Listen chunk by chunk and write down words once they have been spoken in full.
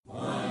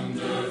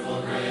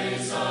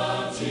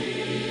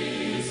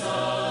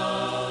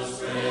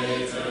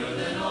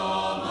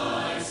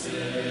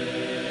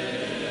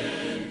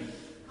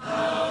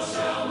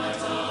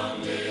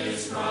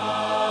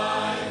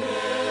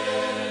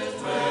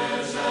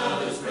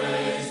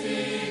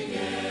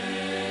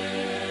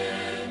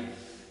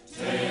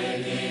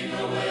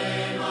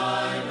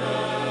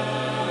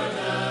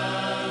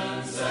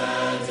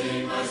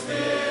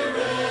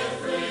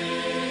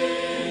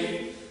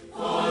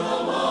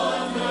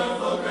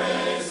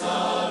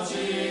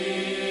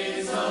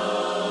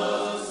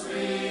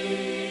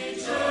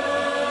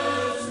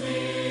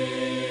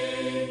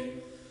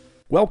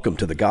Welcome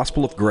to the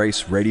Gospel of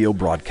Grace radio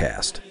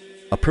broadcast,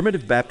 a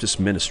primitive Baptist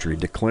ministry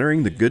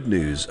declaring the good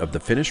news of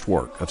the finished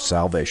work of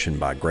salvation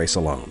by grace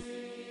alone.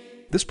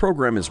 This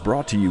program is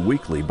brought to you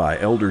weekly by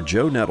Elder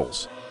Joe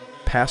Nettles,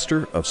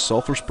 pastor of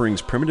Sulphur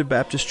Springs Primitive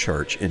Baptist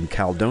Church in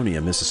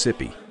Caledonia,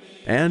 Mississippi,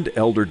 and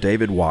Elder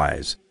David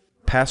Wise,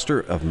 pastor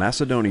of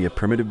Macedonia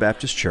Primitive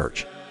Baptist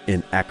Church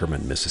in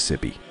Ackerman,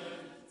 Mississippi.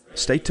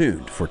 Stay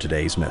tuned for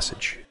today's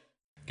message.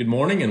 Good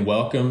morning and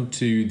welcome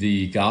to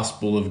the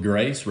Gospel of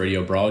Grace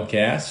radio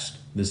broadcast.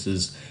 This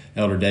is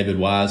Elder David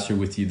Wise here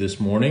with you this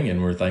morning,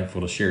 and we're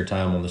thankful to share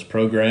time on this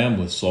program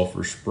with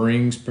Sulphur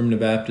Springs Primitive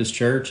Baptist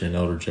Church and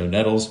Elder Joe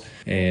Nettles.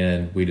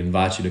 And we'd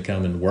invite you to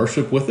come and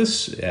worship with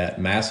us at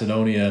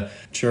Macedonia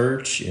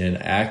Church in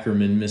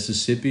Ackerman,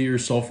 Mississippi, or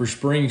Sulphur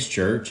Springs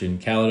Church in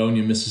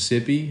Caledonia,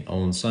 Mississippi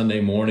on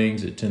Sunday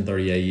mornings at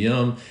 10:30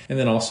 a.m. And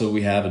then also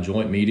we have a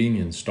joint meeting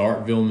in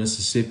Starkville,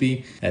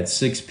 Mississippi at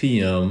 6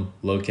 p.m.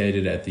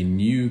 located at the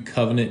New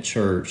Covenant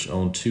Church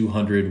on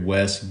 200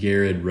 West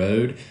Garrett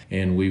Road.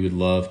 And we would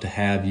love to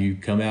have you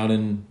come out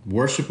and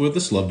worship with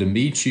us. Love to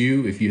meet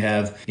you. If you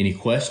have any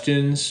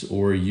questions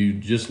or you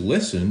just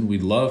listen,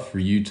 we'd love for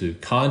you to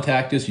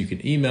contact us. You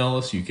can email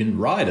us. You can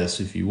write us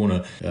if you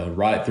want to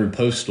write through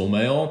postal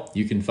mail.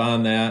 You can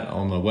find that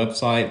on the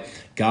website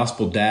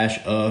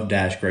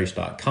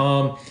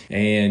gospel-of-grace.com,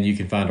 and you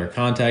can find our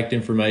contact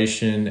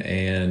information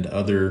and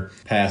other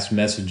past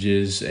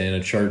messages and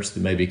a church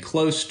that may be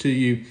close to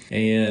you.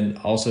 And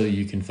also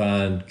you can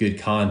find good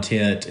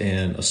content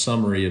and a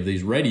summary of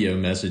these radio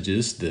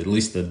messages, at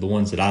least the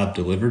ones that I've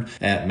delivered,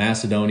 at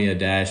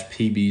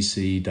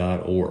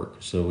macedonia-pbc.org.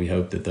 So we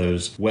hope that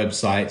those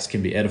websites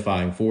can be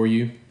edifying for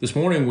you. This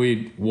morning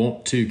we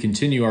want to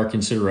continue our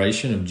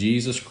consideration of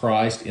Jesus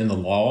Christ in the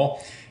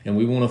law. And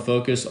we want to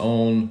focus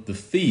on the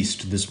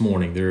feast this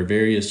morning. There are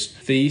various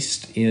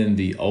feasts in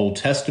the Old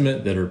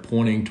Testament that are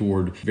pointing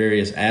toward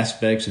various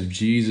aspects of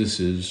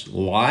Jesus'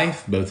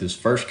 life, both his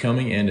first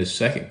coming and his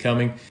second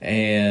coming.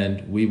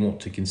 And we want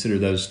to consider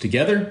those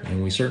together.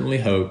 And we certainly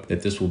hope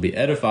that this will be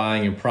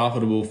edifying and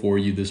profitable for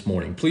you this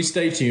morning. Please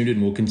stay tuned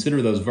and we'll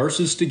consider those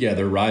verses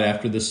together right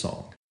after this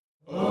song.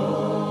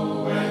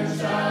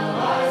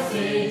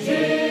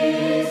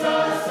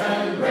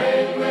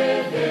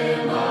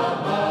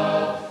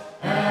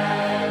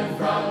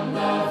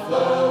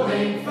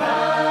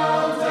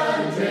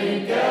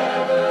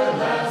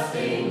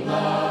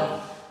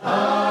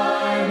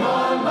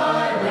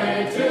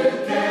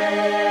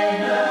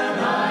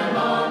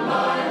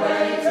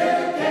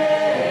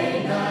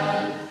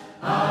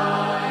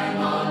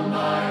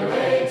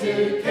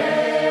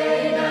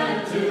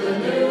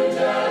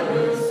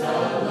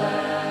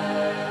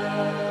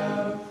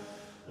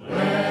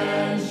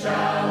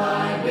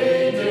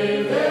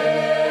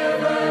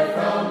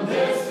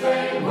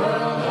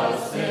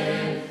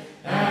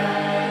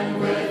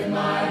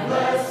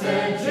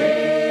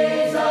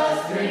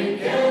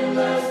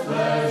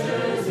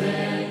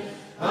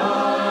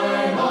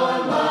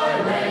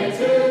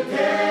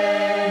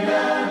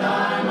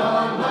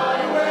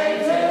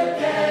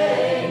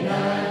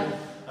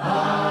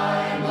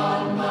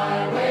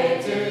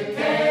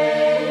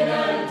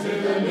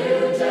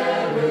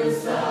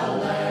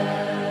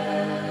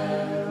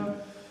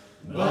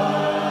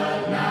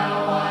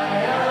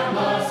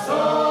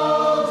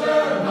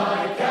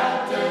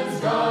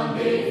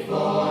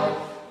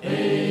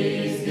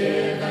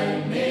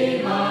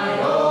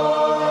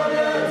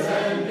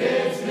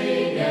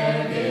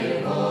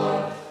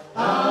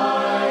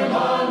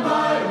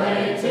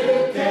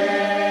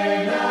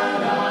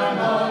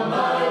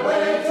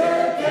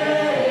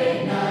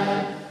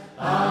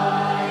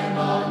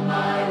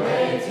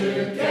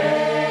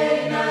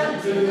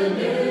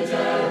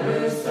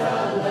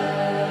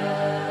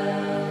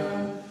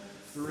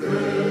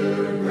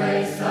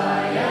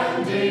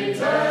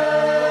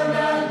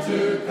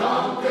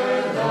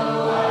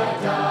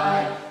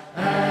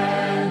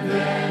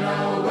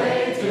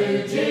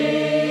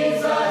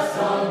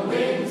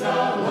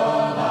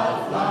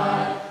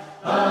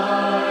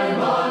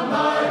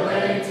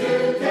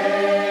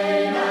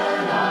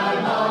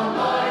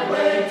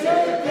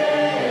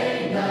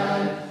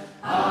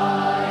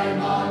 I'm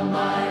on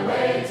my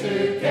way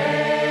to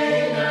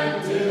Canaan.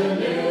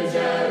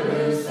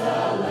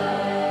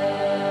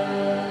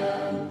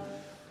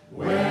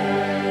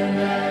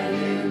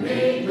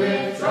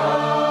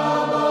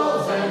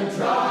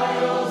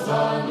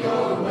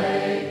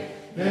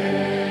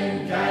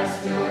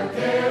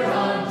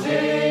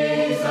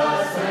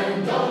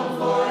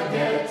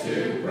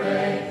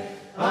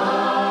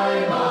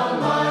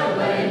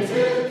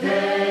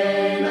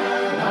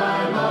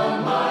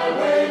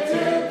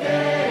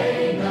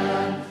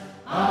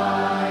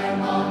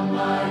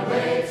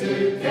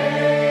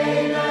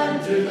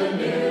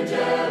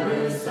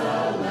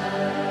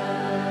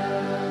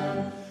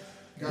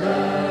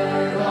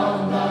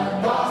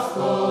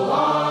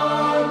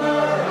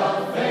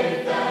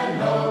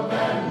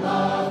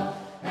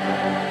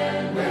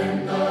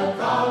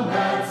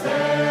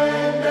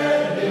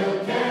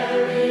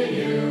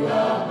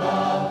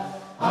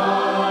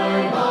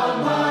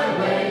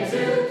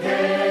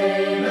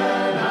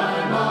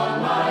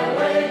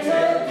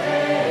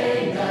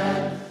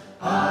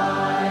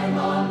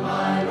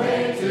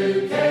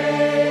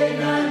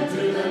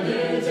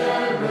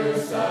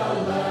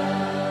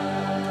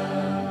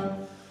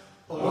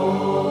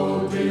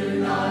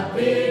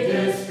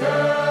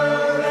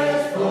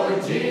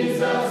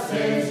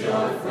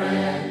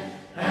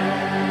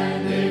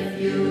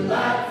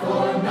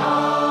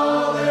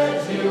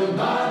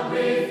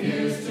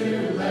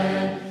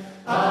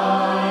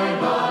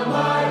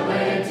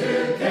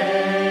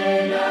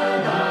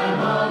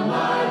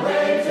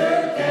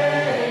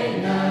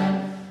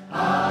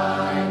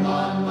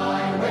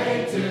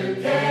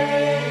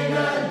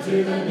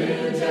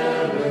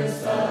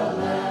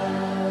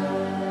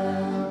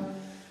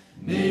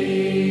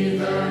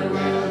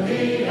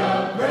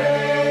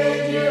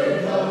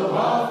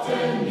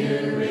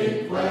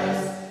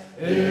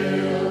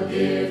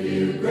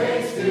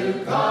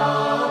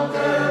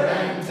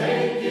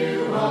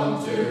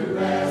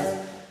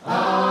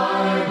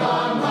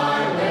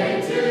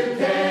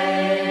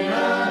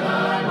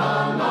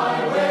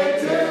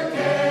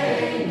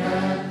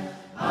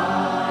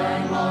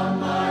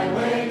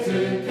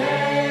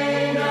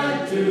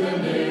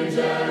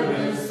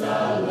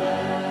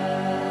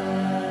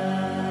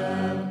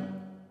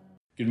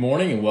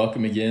 morning and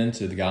welcome again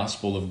to the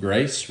Gospel of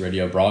Grace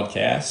radio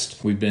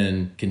broadcast. We've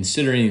been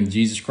considering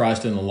Jesus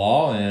Christ and the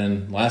law,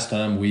 and last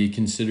time we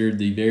considered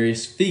the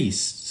various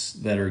feasts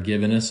that are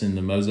given us in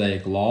the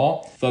Mosaic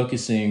Law,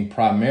 focusing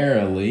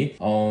primarily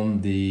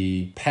on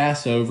the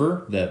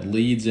Passover that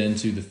leads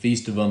into the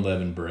Feast of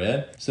Unleavened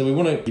Bread. So we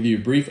want to give you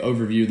a brief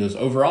overview of those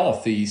overall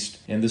feasts,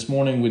 and this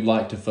morning we'd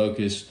like to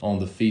focus on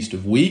the Feast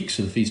of Weeks,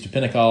 or the Feast of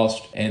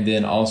Pentecost, and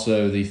then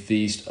also the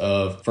Feast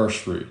of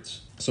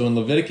Firstfruits. So in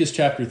Leviticus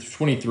chapter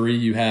 23,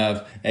 you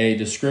have a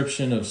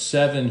description of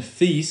 7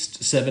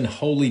 feasts, 7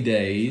 holy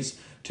days.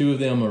 2 of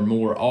them are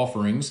more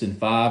offerings, and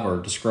 5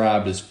 are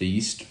described as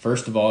feasts.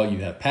 First of all, you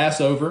have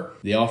Passover,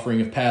 the offering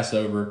of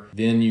Passover.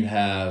 Then you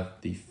have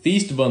the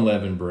Feast of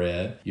Unleavened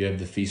Bread. You have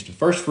the Feast of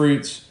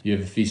Firstfruits. You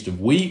have the Feast of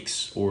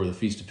Weeks, or the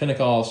Feast of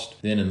Pentecost.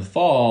 Then in the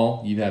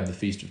fall, you have the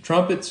Feast of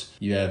Trumpets.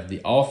 You have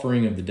the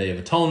offering of the Day of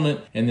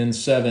Atonement. And then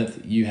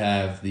 7th, you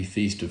have the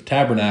Feast of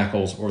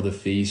Tabernacles, or the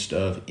Feast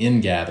of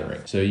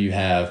Ingathering. So you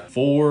have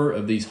 4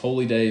 of these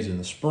holy days in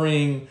the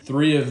spring,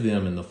 3 of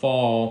them in the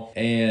fall,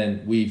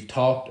 and we've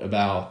talked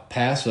about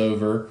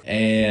Passover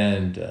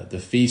and the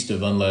Feast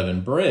of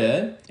Unleavened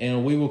Bread,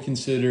 and we will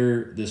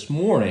consider this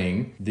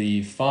morning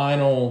the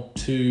final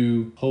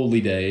 2 holy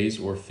days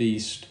or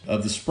feast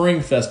of the spring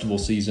festival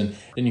season.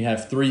 Then you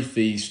have 3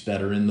 feasts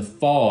that are in the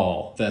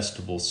fall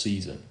festival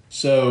season.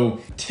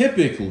 So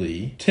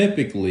typically,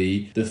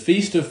 the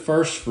Feast of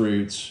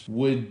Firstfruits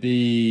would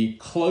be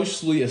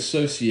closely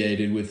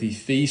associated with the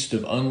Feast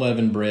of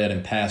Unleavened Bread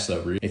and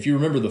Passover. If you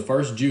remember, the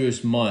first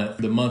Jewish month,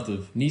 the month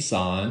of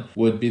Nisan,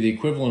 would be the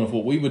equivalent of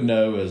what we would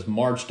know as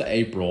March to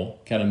April,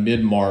 kind of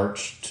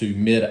mid-March to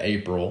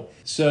mid-April.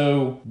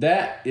 So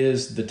that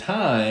is the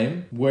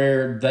time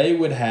where they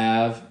would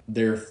have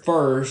their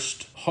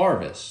first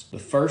harvest, the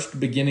first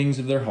beginnings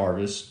of their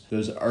harvest,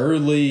 those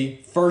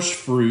early first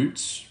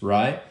fruits,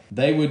 right?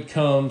 They would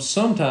come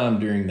sometime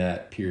during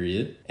that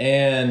period.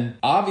 And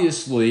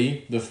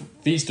obviously, the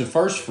Feast of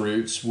First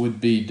Fruits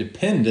would be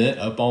dependent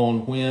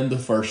upon when the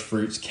first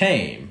fruits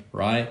came,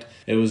 right?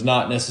 It was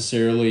not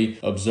necessarily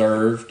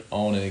observed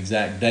on an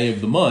exact day of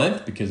the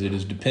month because it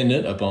is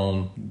dependent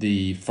upon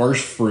the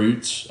first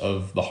fruits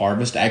of the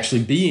harvest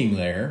actually being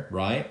there,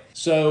 right?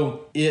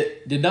 So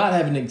it did not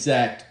have an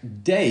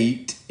exact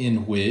date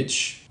in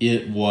which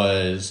it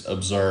was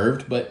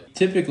observed, but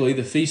typically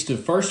the Feast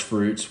of First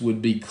Fruits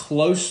would be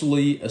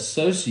closely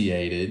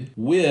associated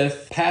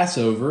with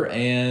Passover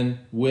and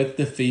with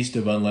the Feast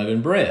of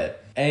Unleavened Bread.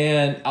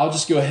 And I'll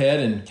just go ahead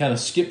and kind of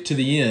skip to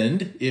the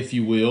end, if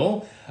you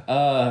will.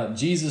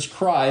 Jesus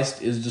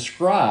Christ is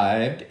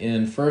described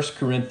in 1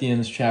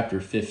 Corinthians chapter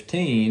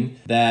 15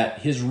 that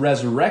his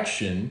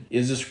resurrection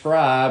is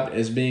described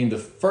as being the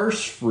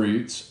first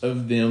fruits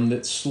of them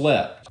that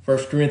slept. 1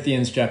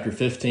 Corinthians chapter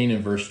 15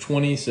 and verse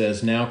 20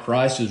 says, "Now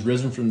Christ is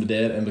risen from the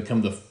dead and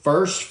become the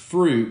first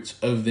fruits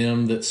of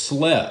them that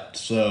slept."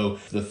 So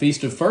the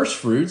Feast of First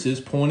Fruits is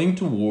pointing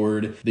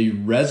toward the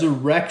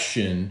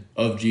resurrection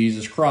of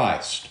Jesus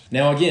Christ.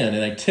 Now again,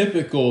 in a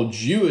typical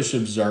Jewish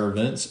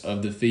observance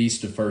of the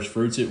Feast of First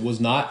Fruits, it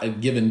was not a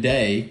given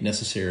day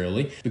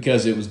necessarily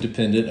because it was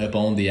dependent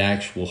upon the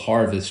actual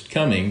harvest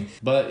coming.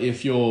 But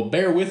if you'll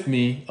bear with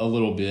me a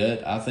little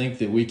bit, I think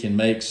that we can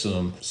make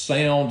some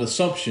sound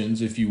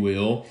assumptions, if you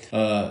will,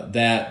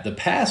 that the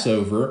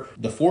Passover,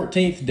 the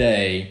 14th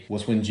day,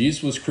 was when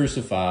Jesus was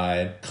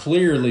crucified,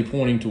 clearly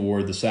pointing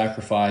toward the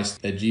sacrifice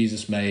that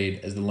Jesus made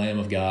as the Lamb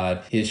of God,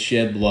 his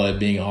shed blood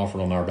being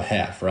offered on our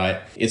behalf, right?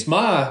 It's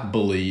my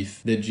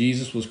belief that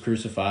Jesus was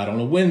crucified on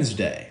a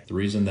Wednesday. The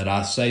reason that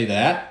I say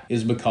that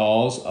is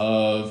because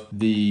of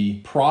the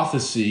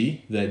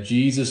prophecy that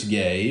Jesus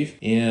gave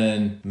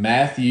in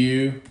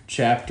Matthew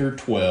chapter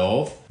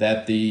 12,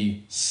 that the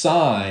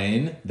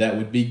sign that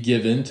would be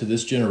given to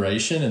this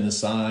generation and the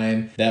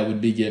sign that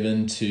would be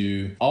given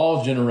to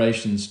all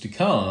generations to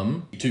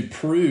come to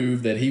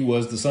prove that he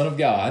was the Son of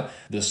God,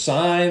 the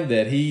sign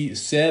that he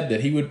said that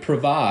he would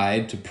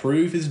provide to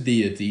prove his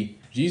deity,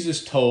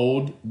 Jesus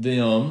told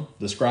them,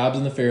 the scribes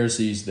and the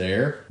Pharisees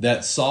there,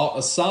 that sought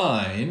a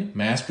sign.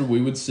 Master,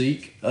 we would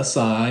seek a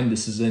sign.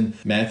 This is in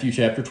Matthew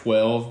chapter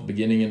 12,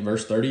 beginning in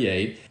verse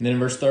 38. And then in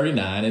verse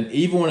 39, "And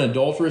even an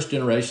adulterous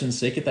generation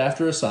seeketh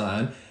after a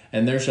sign,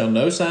 and there shall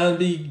no sign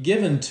be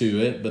given to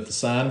it but the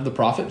sign of the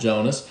prophet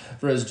Jonas.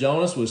 For as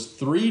Jonas was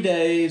 3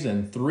 days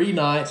and 3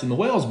 nights in the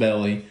whale's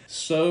belly,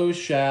 so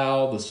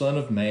shall the Son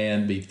of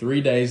Man be 3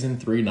 days and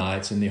 3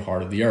 nights in the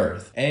heart of the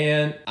earth."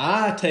 And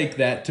I take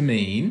that to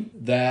mean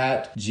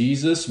that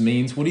Jesus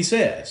means what he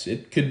says.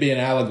 It could be an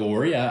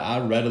allegory. I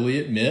readily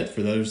admit,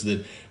 for those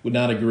that would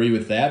not agree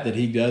with that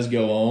he does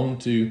go on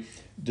to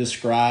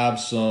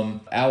describes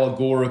some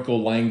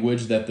allegorical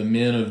language that the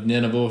men of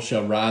Nineveh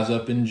shall rise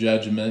up in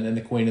judgment and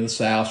the queen of the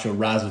south shall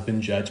rise up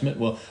in judgment.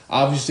 Well,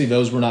 obviously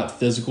those were not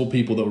physical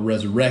people that were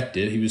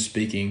resurrected. He was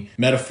speaking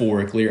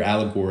metaphorically or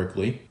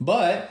allegorically.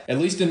 But at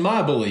least in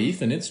my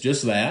belief, and it's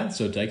just that,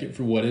 so take it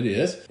for what it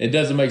is, it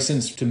doesn't make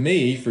sense to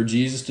me for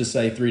Jesus to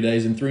say 3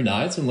 days and 3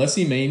 nights unless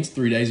he means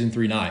 3 days and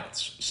 3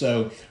 nights.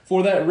 So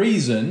for that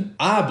reason,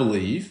 I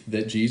believe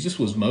that Jesus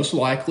was most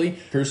likely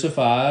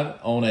crucified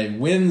on a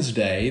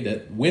Wednesday.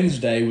 That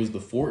Wednesday was the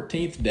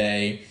 14th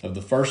day of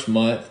the first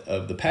month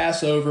of the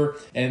Passover.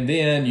 And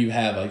then you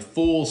have a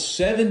full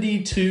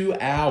 72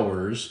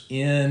 hours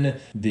in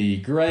the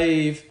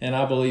grave. And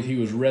I believe he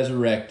was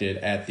resurrected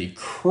at the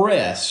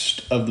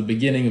crest of the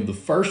beginning of the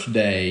first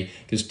day,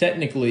 because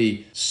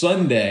technically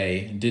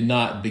Sunday did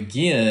not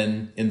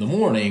begin in the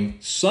morning.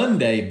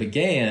 Sunday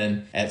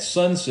began at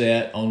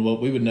sunset on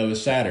what we would know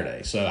as Saturday.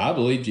 So I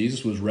believe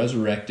Jesus was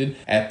resurrected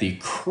at the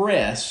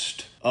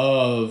crest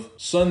of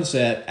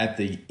sunset at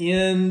the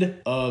end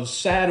of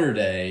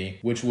Saturday,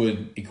 which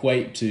would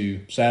equate to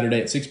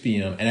Saturday at 6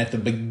 p.m., and at the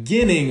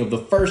beginning of the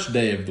first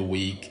day of the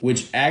week,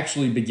 which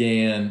actually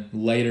began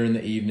later in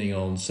the evening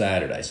on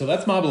Saturday. So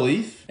that's my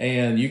belief,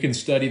 and you can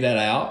study that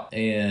out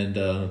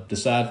and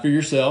decide for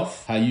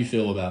yourself how you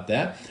feel about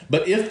that.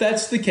 But if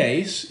that's the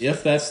case,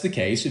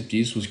 if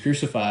Jesus was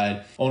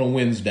crucified on a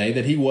Wednesday,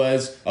 that he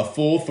was a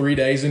full 3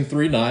 days and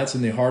 3 nights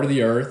in the heart of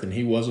the earth, and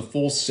he was a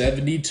full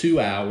 72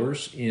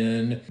 hours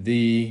in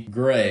the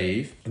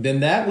grave,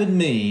 then that would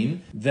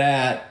mean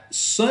that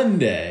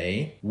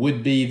Sunday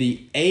would be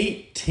the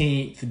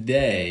 18th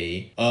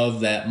day of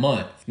that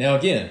month. Now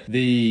again,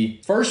 the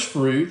first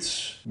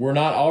fruits were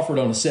not offered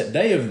on a set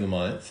day of the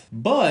month,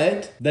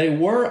 but they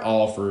were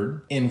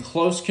offered in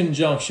close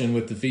conjunction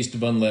with the Feast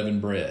of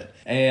Unleavened Bread.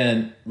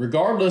 And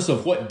regardless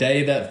of what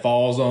day that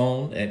falls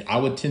on, and I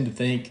would tend to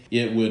think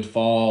it would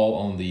fall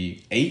on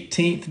the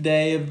 18th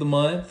day of the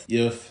month,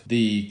 if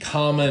the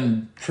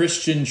common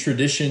Christian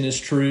tradition is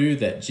true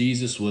that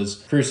Jesus was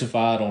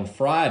crucified on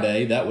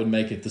Friday, that would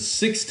make it the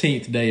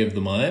 16th day of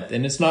the month.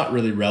 And it's not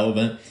really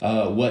relevant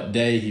what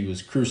day he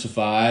was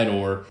crucified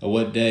or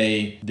what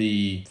day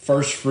the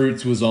first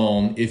fruits was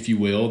on, if you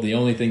will. The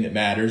only thing that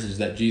matters is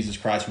that Jesus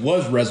Christ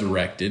was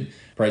resurrected.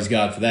 Praise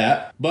God for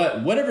that.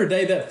 But whatever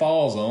day that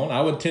falls on,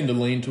 I would tend to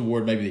lean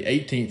toward maybe the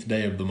 18th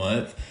day of the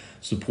month,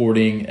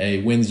 supporting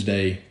a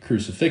Wednesday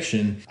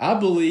crucifixion. I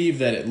believe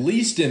that at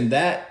least in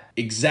that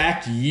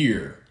exact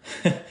year,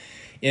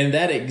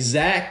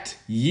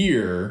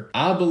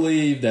 I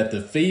believe that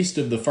the Feast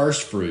of the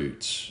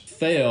Firstfruits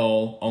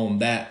fell on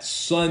that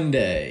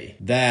Sunday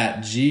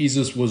that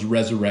Jesus was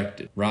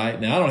resurrected, right?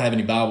 Now, I don't have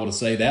any Bible to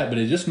say that, but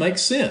it just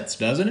makes sense,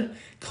 doesn't it?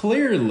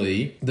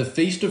 Clearly, the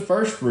Feast of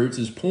Firstfruits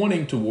is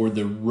pointing toward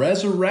the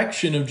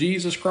resurrection of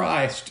Jesus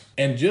Christ.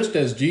 And just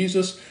as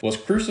Jesus was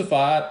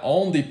crucified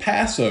on the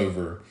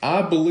Passover,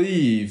 I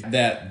believe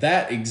that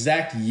that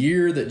exact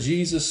year that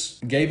Jesus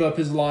gave up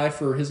his life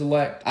for his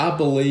elect, I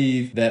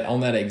believe that on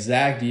that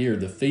exact year,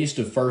 the Feast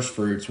of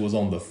Firstfruits was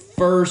on the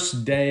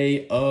first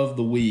day of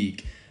the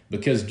week,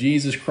 because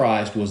Jesus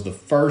Christ was the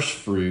first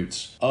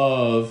fruits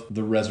of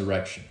the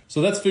resurrection.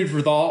 So that's food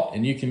for thought,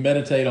 and you can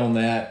meditate on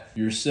that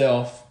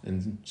yourself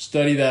and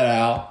study that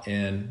out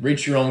and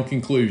reach your own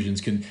conclusions.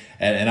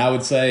 And I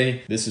would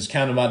say this is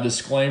kind of my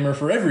disclaimer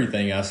for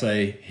everything I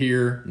say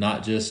here,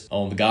 not just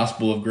on the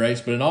Gospel of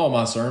Grace, but in all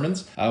my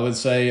sermons. I would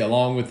say,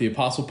 along with the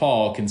Apostle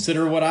Paul,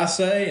 consider what I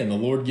say, and the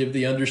Lord give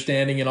the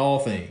understanding in all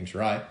things,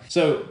 right?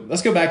 So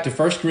let's go back to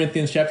 1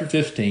 Corinthians chapter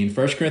 15.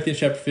 1 Corinthians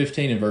chapter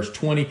 15 and verse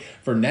 20.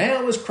 For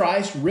now is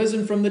Christ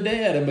risen from the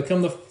dead and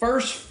become the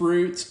first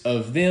fruits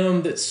of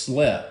them that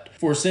slept.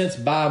 For since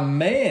by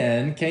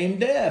man came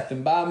death,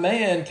 and by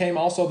man came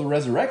also the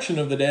resurrection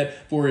of the dead,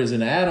 for as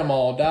in Adam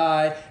all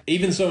die,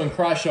 even so in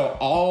Christ shall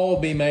all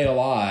be made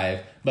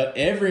alive. But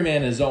every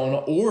man is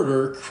on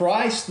order,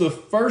 Christ the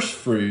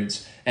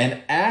firstfruits,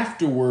 and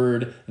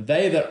afterward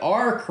they that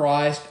are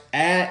Christ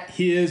at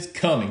his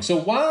coming. So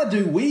why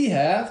do we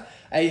have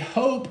a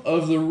hope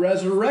of the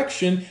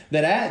resurrection,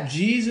 that at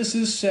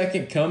Jesus'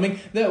 second coming,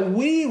 that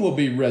we will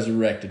be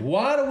resurrected?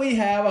 Why do we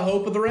have a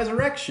hope of the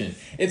resurrection?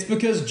 It's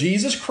because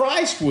Jesus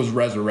Christ was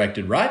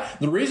resurrected, right?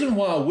 The reason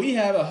why we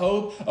have a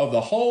hope of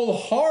the whole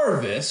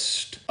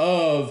harvest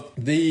of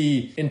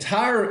the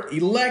entire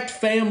elect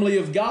family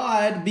of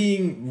God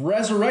being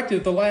resurrected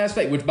at the last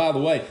day, which, by the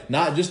way,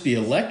 not just the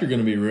elect are going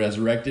to be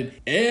resurrected,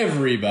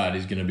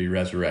 everybody's going to be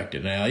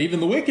resurrected. Now, even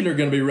the wicked are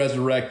going to be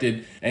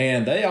resurrected,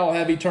 and they all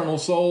have eternal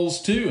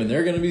souls too, and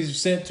they're going to be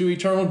sent to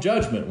eternal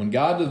judgment when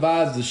God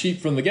divides the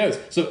sheep from the goats.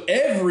 So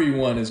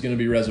everyone is going to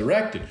be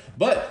resurrected.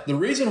 But the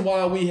reason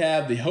why we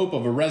have the hope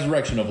of a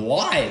resurrection of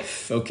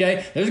life,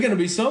 okay, there's going to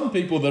be some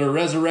people that are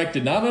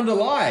resurrected not unto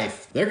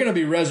life. They're going to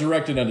be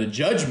resurrected unto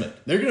judgment.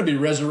 They're going to be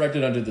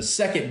resurrected unto the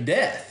second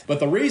death. But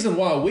the reason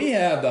why we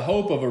have the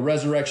hope of a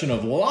resurrection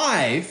of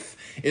life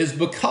is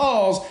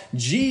because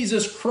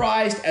Jesus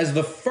Christ, as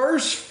the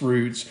first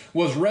fruits,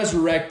 was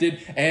resurrected,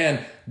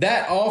 and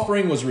that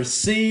offering was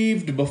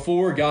received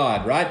before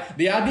God, right?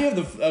 The idea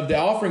of the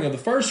offering of the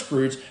first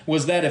fruits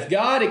was that if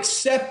God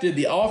accepted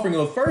the offering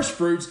of the first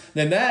fruits,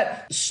 then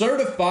that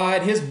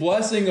certified his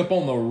blessing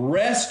upon the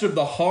rest of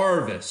the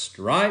harvest,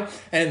 right?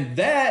 And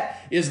that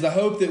is the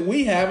hope that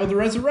we have of the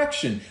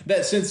resurrection,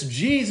 that since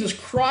Jesus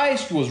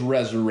Christ was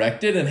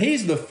resurrected, and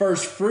he's the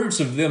first fruits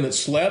of them that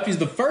slept, he's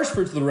the first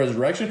fruits of the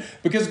resurrection,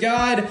 because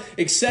God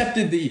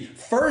accepted the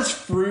first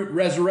fruit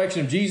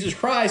resurrection of Jesus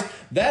Christ.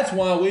 That's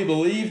why we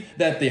believe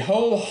that the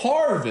whole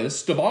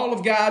harvest of all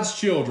of God's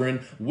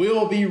children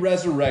will be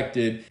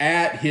resurrected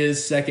at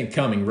his second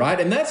coming, right?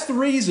 And that's the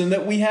reason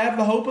that we have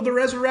the hope of the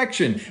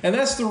resurrection. And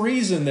that's the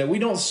reason that we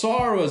don't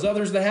sorrow as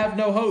others that have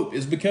no hope,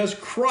 is because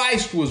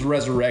Christ was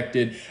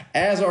resurrected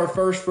as our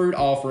first fruit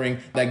offering,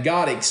 that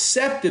God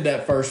accepted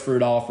that first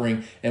fruit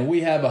offering, and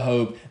we have a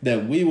hope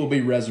that we will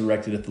be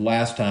resurrected at the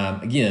last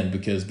time, again,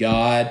 because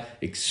God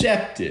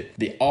accepted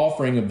the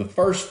offering of the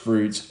first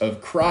fruits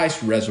of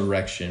Christ's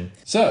resurrection.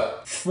 So,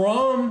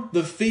 from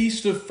the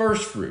Feast of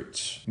First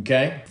Fruits,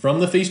 okay,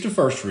 from the Feast of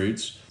First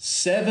Fruits,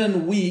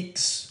 7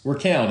 weeks were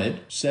counted,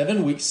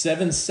 7 weeks,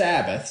 7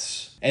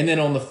 Sabbaths. And then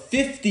on the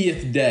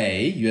 50th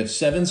day, you have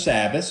 7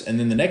 Sabbaths, and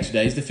then the next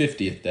day is the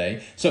 50th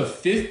day. So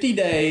 50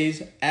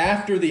 days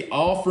after the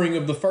offering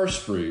of the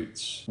first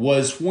fruits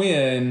was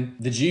when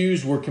the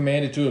Jews were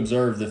commanded to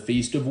observe the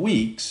Feast of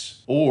Weeks,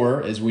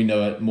 or, as we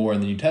know it more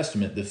in the New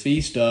Testament, the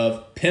Feast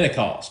of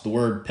Pentecost. The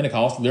word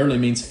Pentecost literally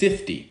means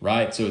 50,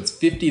 right? So it's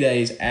 50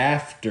 days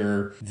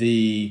after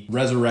the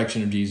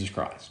resurrection of Jesus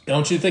Christ. I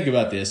want you to think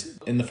about this.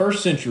 In the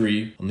first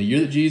century, on the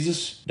year that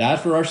Jesus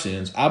died for our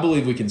sins, I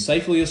believe we can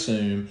safely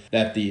assume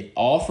that the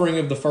offering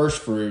of the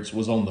first fruits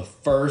was on the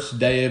first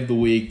day of the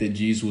week that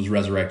Jesus was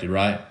resurrected,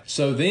 right?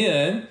 So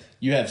then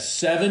you have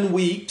 7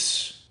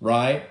 weeks,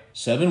 right?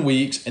 7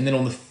 weeks. And then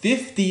on the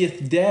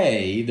 50th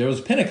day, there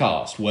was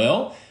Pentecost.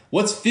 Well,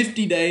 what's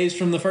 50 days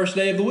from the first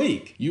day of the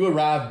week? You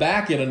arrive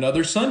back at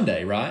another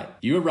Sunday, right?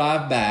 You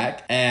arrive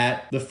back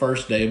at the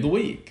first day of the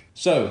week.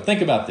 So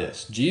think about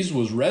this. Jesus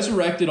was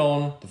resurrected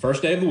on the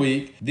first day of the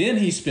week. Then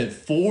he spent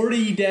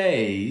 40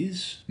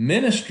 days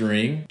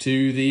ministering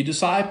to the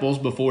disciples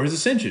before his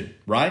ascension,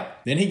 right?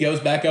 Then he goes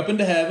back up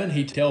into heaven.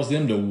 He tells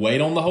them to wait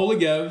on the Holy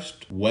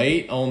Ghost,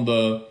 wait on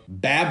the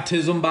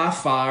baptism by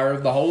fire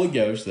of the Holy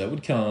Ghost that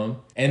would come.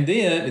 And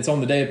then it's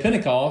on the day of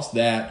Pentecost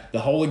that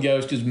the Holy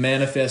Ghost is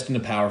manifest in a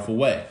powerful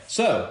way.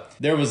 So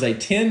there was a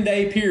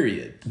 10-day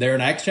period. There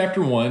in Acts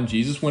chapter 1,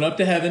 Jesus went up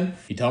to heaven.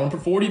 He taught them for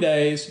 40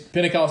 days.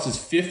 Pentecost is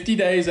 50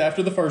 days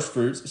after the first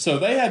fruits. So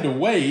they had to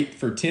wait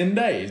for 10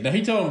 days. Now,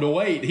 he told them to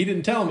wait. He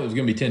didn't tell them it was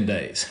going to be 10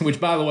 days, which,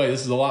 by the way,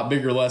 this is a lot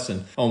bigger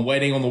lesson on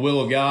waiting on the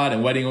will of God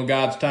and waiting on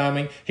God's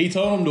timing. He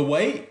told them to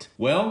wait.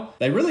 Well,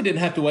 they really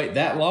didn't have to wait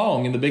that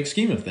long in the big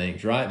scheme of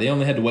things, right? They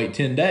only had to wait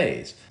 10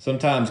 days.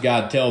 Sometimes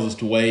God tells us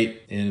to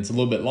wait and it's a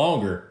little bit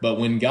longer. But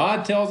when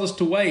God tells us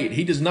to wait,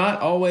 he does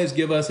not always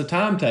give us a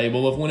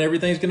timetable of when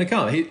everything's going to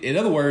come. In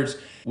other words,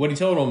 what he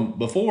told them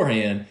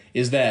beforehand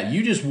is that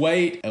you just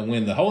wait, and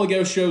when the Holy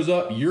Ghost shows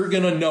up, you're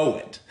going to know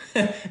it.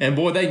 And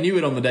boy, they knew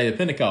it on the day of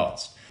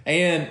Pentecost.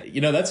 And,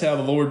 that's how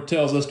the Lord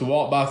tells us to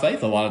walk by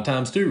faith a lot of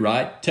times too,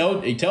 right?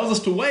 He tells us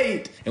to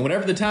wait, and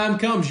whenever the time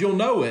comes, you'll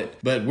know it.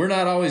 But we're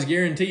not always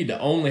guaranteed to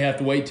only have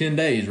to wait 10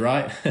 days,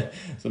 right?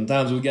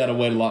 Sometimes we've got to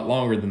wait a lot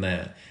longer than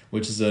that,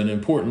 which is an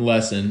important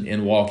lesson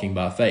in walking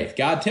by faith.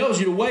 God tells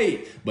you to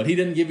wait, but he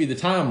didn't give you the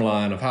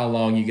timeline of how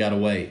long you got to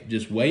wait.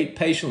 Just wait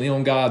patiently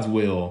on God's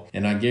will,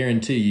 and I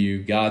guarantee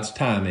you God's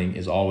timing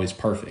is always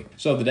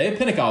perfect. So the day of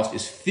Pentecost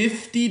is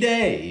 50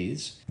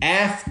 days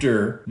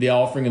after the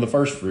offering of the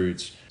first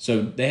fruits.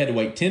 So they had to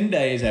wait 10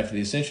 days after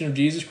the ascension of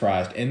Jesus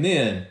Christ. And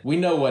then we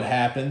know what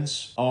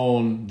happens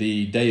on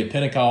the day of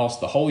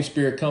Pentecost. The Holy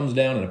Spirit comes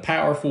down in a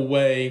powerful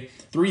way.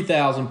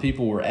 3,000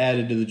 people were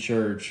added to the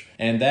church.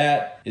 And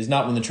that is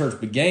not when the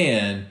church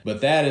began,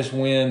 but that is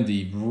when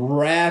the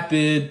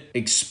rapid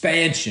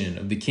expansion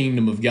of the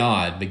kingdom of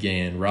God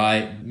began,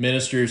 right?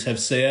 Ministers have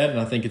said, and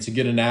I think it's a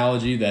good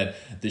analogy, that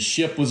the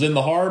ship was in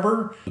the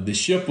harbor. The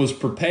ship was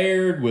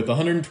prepared with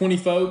 120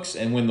 folks.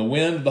 And when the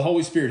wind of the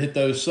Holy Spirit hit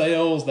those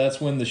sails,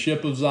 that's when the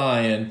ship of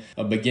Zion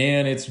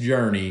began its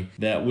journey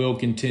that will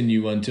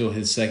continue until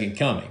his second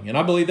coming. And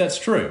I believe that's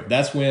true.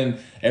 That's when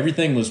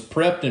everything was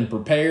prepped and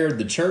prepared.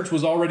 The church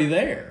was already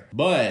there.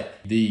 But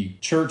the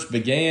church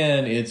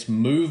began its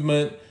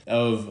movement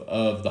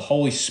of the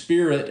Holy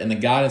Spirit and the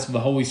guidance of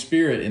the Holy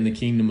Spirit in the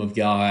kingdom of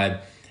God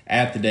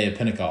at the day of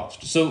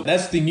Pentecost. So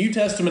that's the New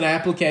Testament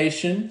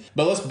application.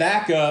 But let's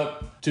back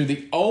up to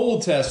the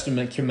Old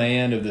Testament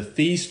command of the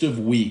Feast of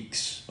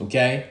Weeks,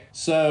 okay?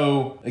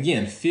 So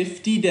again,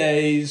 50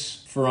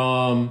 days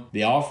from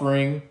the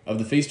offering of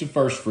the Feast of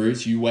First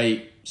Fruits, you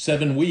wait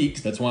 7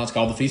 weeks. That's why it's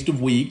called the Feast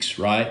of Weeks,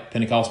 right?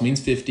 Pentecost means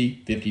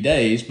 50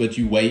 days, but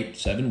you wait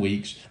 7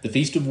 weeks. The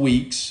Feast of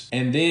Weeks.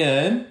 And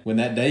then when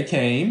that day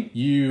came,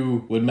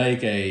 you would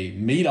make a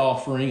meat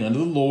offering unto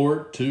the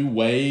Lord, 2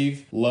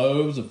 wave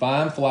loaves of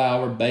fine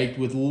flour baked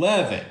with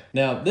leaven.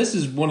 Now, this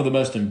is one of the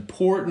most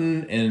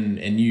important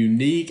and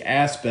unique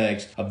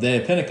aspects of the day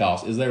of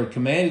Pentecost, is they were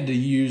commanded to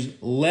use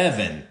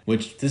leaven,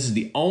 which this is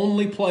the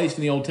only place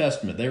in the Old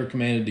Testament they were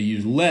commanded to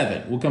use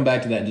leaven. We'll come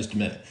back to that in just a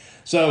minute.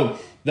 So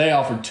they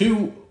offered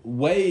 2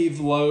 wave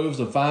loaves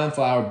of fine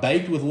flour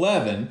baked with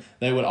leaven.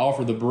 They would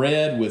offer the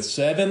bread with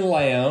 7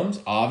 lambs,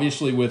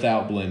 obviously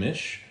without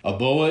blemish, a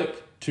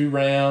bullock, 2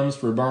 rams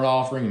for a burnt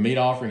offering, a meat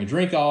offering, a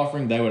drink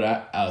offering. They would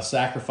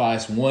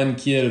sacrifice 1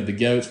 kid of the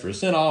goats for a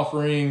sin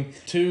offering,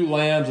 2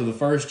 lambs of the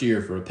first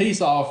year for a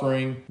peace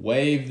offering,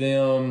 wave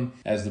them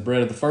as the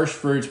bread of the first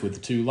fruits with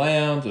the 2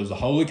 lambs. It was a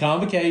holy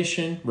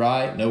convocation,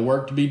 right? No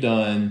work to be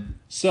done.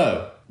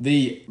 So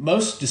the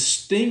most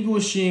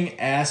distinguishing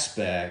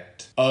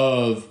aspect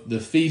of the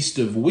Feast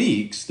of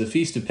Weeks, the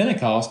Feast of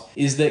Pentecost,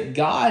 is that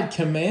God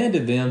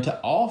commanded them to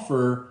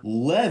offer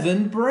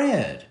leavened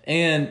bread.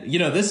 And,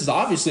 this is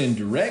obviously in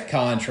direct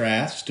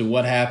contrast to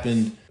what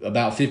happened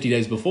about 50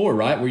 days before,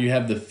 right? Where you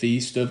have the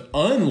Feast of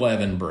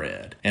Unleavened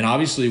Bread. And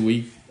obviously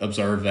we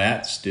observe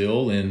that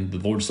still in the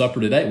Lord's Supper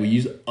today. We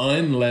use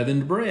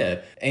unleavened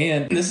bread.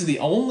 And this is the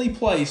only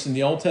place in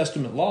the Old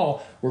Testament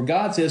law where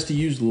God says to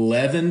use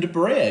leavened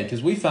bread,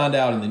 because we find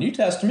out in the New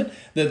Testament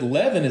that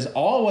leaven is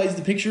always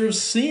the picture of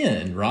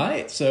sin,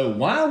 right? So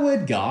why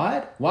would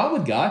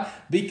God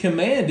be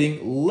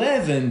commanding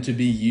leaven to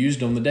be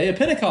used on the day of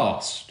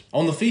Pentecost,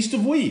 on the Feast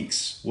of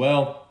Weeks?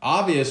 Well,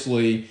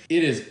 obviously,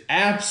 it is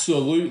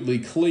absolutely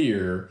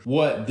clear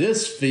what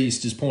this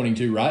feast is pointing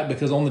to, right?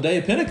 Because on the day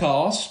of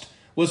Pentecost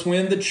was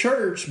when the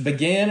church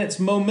began its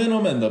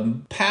momentum and the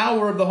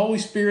power of the Holy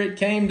Spirit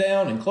came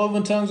down in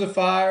cloven tongues of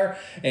fire,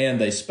 and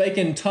they spake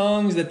in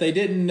tongues that they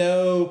didn't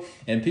know,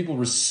 and people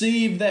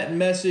received that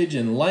message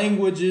in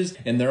languages,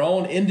 in their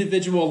own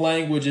individual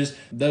languages.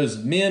 Those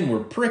men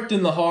were pricked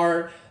in the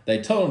heart.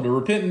 They told them to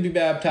repent and be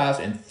baptized,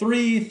 and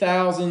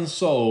 3,000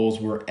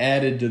 souls were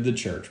added to the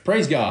church.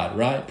 Praise God,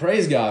 right?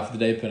 Praise God for the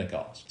day of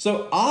Pentecost.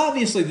 So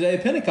obviously the day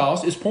of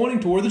Pentecost is pointing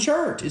toward the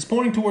church. It's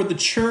pointing toward the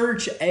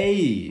church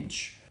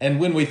age. And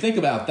when we think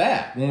about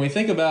that, when we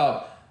think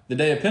about the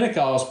day of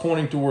Pentecost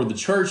pointing toward the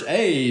church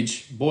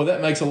age, boy,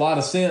 that makes a lot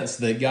of sense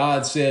that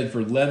God said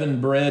for leavened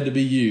bread to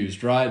be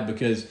used, right?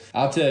 Because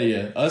I'll tell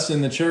you, us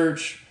in the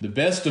church, the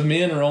best of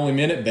men are only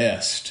men at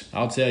best.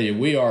 I'll tell you,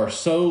 we are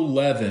so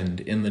leavened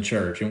in the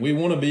church, and we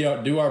want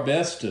to do our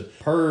best to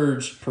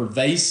purge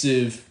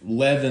pervasive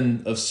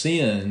leaven of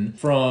sin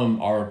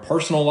from our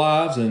personal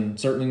lives, and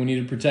certainly we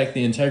need to protect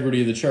the integrity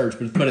of the church.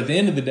 But at the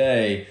end of the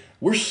day,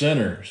 we're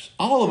sinners.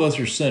 All of us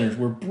are sinners.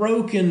 We're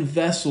broken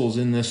vessels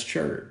in this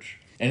church.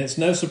 And it's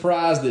no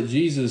surprise that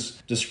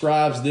Jesus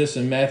describes this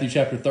in Matthew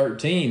chapter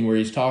 13, where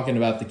he's talking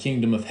about the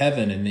kingdom of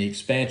heaven and the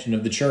expansion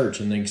of the church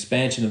and the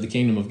expansion of the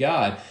kingdom of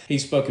God. He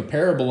spoke a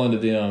parable unto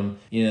them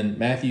in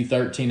Matthew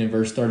 13 and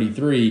verse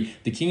 33.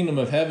 The kingdom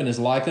of heaven is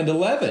like unto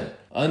leaven,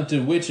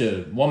 unto which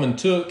a woman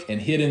took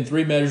and hid in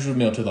 3 measures of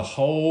meal till the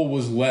whole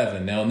was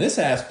leavened. Now, in this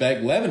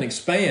aspect, leaven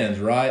expands,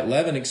 right?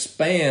 Leaven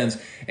expands,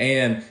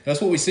 and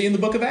that's what we see in the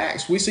book of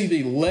Acts. We see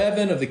the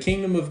leaven of the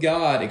kingdom of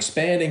God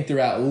expanding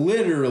throughout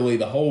literally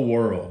the whole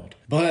world.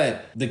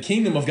 But the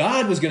kingdom of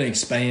God was going to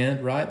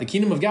expand, right? The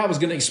kingdom of God was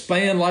going to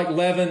expand like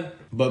leaven.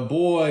 But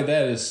boy,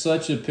 that is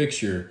such a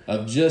picture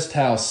of just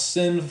how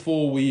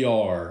sinful we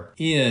are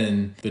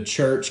in the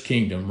church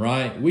kingdom,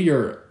 right?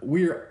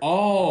 We're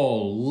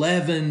all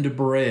leavened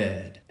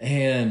bread.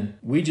 And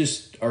we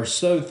just are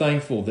so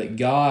thankful that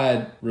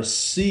God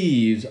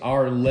receives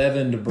our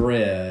leavened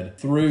bread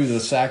through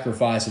the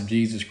sacrifice of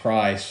Jesus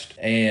Christ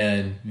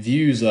and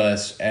views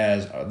us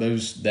as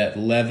those that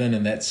leaven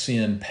and that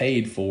sin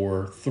paid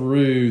for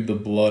through the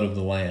blood of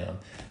the Lamb.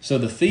 So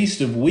the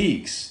Feast of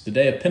Weeks, the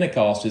day of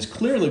Pentecost, is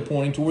clearly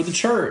pointing toward the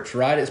church,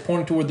 right? It's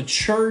pointing toward the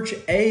church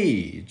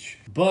age.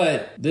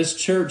 But this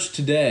church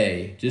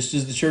today, just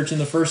as the church in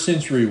the first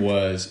century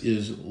was,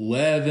 is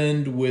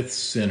leavened with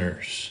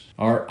sinners.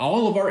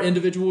 All of our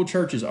individual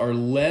churches are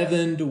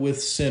leavened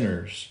with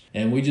sinners.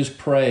 And we just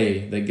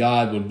pray that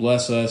God would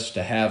bless us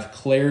to have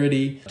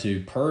clarity,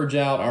 to purge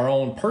out our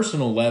own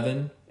personal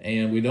leaven.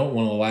 And we don't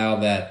want to allow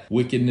that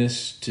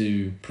wickedness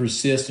to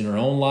persist in our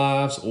own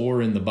lives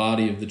or in the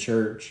body of the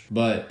church.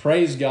 But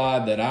praise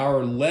God that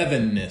our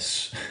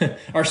leavenness,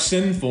 our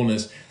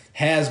sinfulness,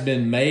 has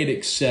been made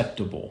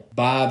acceptable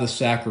by the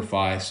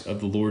sacrifice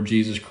of the Lord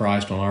Jesus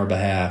Christ on our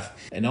behalf.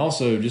 And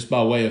also, just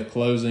by way of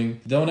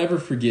closing, don't ever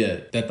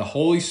forget that the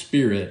Holy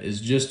Spirit is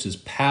just as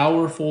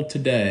powerful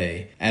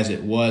today as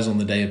it was on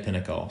the day of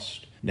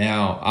Pentecost.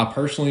 Now, I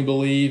personally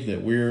believe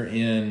that we're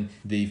in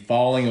the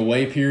falling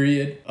away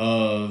period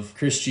of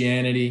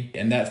Christianity,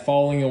 and that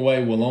falling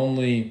away will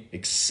only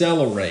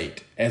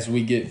accelerate as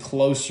we get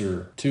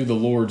closer to the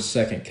Lord's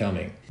second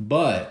coming.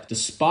 But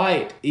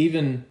despite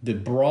even the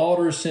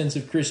broader sense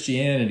of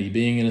Christianity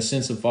being in a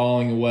sense of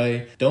falling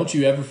away, don't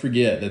you ever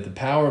forget that the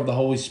power of the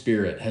Holy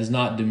Spirit has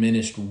not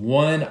diminished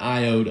one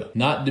iota,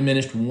 not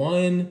diminished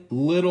one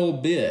little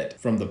bit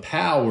from the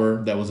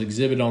power that was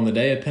exhibited on the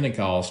day of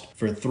Pentecost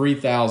for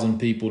 3,000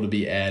 people to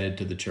be added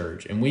to the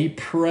church. And we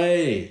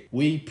pray.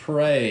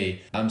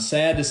 I'm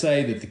sad to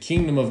say that the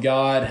kingdom of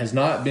God has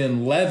not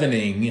been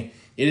leavening,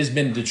 it has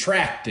been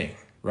detracting.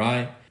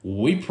 Right?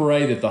 We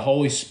pray that the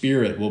Holy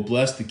Spirit will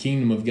bless the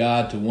kingdom of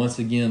God to once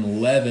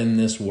again leaven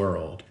this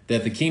world,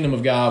 that the kingdom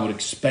of God would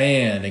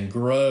expand and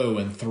grow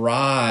and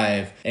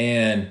thrive,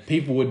 and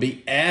people would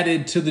be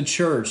added to the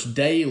church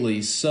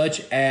daily,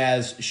 such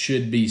as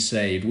should be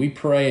saved. We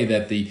pray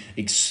that the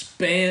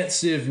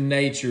expansive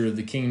nature of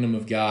the kingdom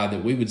of God,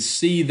 that we would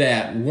see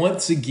that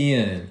once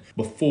again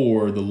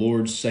before the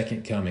Lord's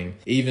second coming,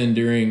 even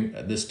during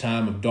this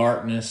time of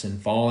darkness and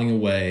falling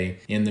away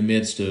in the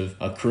midst of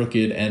a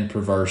crooked and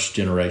perverse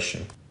generation.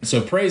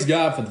 So praise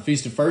God for the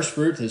Feast of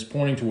Firstfruits that's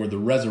pointing toward the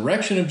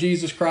resurrection of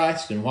Jesus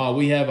Christ, and while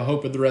we have a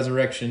hope of the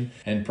resurrection,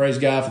 and praise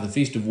God for the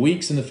Feast of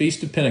Weeks and the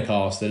Feast of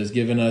Pentecost that has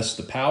given us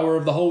the power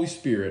of the Holy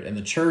Spirit and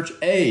the church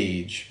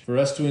age for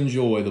us to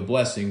enjoy the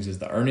blessings as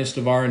the earnest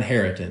of our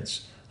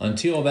inheritance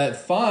until that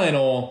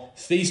final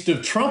Feast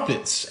of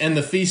Trumpets and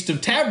the Feast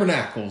of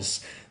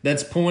Tabernacles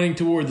that's pointing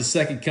toward the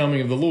second coming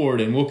of the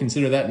Lord, and we'll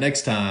consider that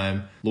next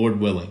time, Lord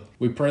willing.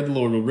 We pray the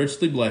Lord will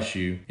richly bless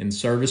you in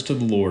service to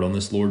the Lord on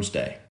this Lord's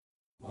Day.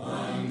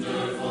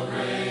 Wonderful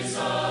grace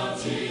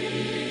of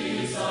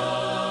Jesus,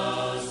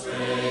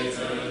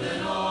 greater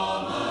than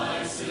all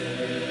my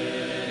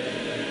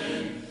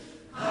sin.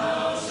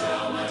 How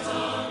shall my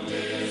tongue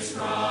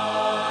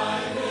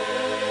describe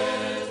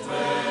it?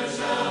 Where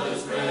shall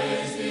its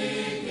praise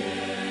begin?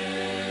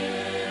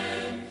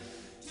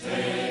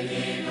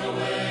 Taking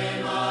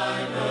away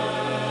my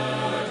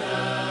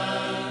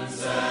burden,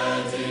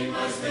 setting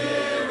my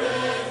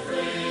spirit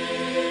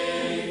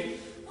free.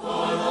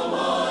 For the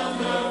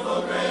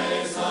wonderful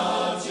grace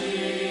of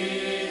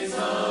Jesus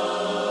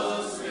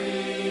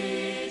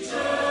reaches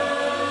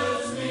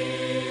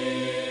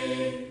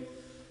me.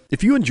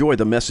 If you enjoy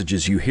the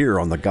messages you hear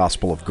on the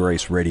Gospel of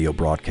Grace radio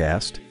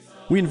broadcast,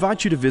 we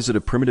invite you to visit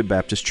a Primitive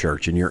Baptist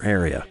church in your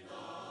area.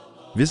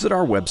 Visit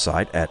our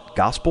website at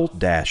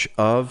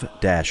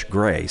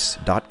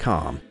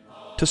gospel-of-grace.com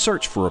to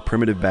search for a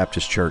Primitive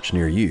Baptist church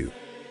near you,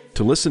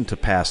 to listen to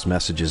past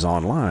messages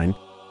online,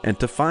 and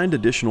to find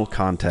additional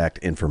contact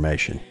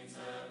information.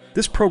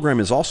 This program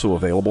is also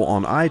available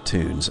on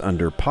iTunes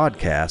under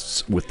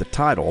Podcasts with the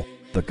title,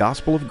 The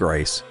Gospel of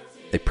Grace,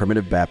 a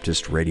Primitive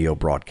Baptist radio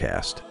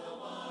broadcast.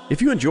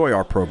 If you enjoy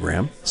our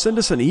program, send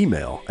us an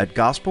email at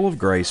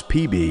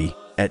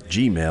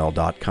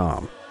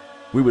gospelofgracepb@gmail.com.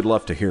 We would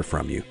love to hear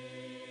from you.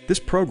 This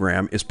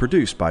program is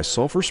produced by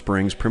Sulphur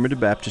Springs Primitive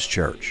Baptist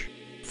Church,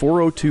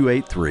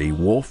 40283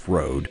 Wolf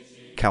Road,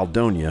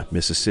 Caledonia,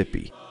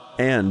 Mississippi,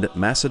 and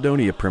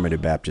Macedonia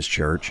Primitive Baptist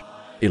Church,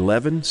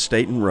 11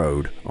 Staten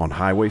Road on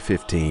Highway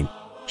 15,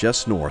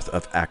 just north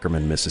of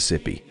Ackerman,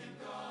 Mississippi.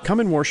 Come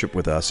and worship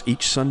with us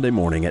each Sunday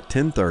morning at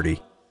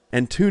 10:30,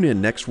 and tune in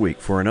next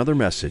week for another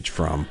message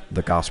from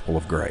the Gospel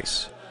of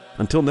Grace.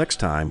 Until next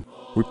time,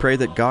 we pray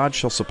that God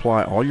shall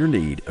supply all your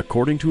need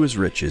according to His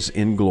riches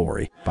in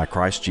glory by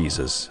Christ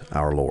Jesus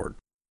our Lord.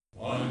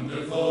 Wonder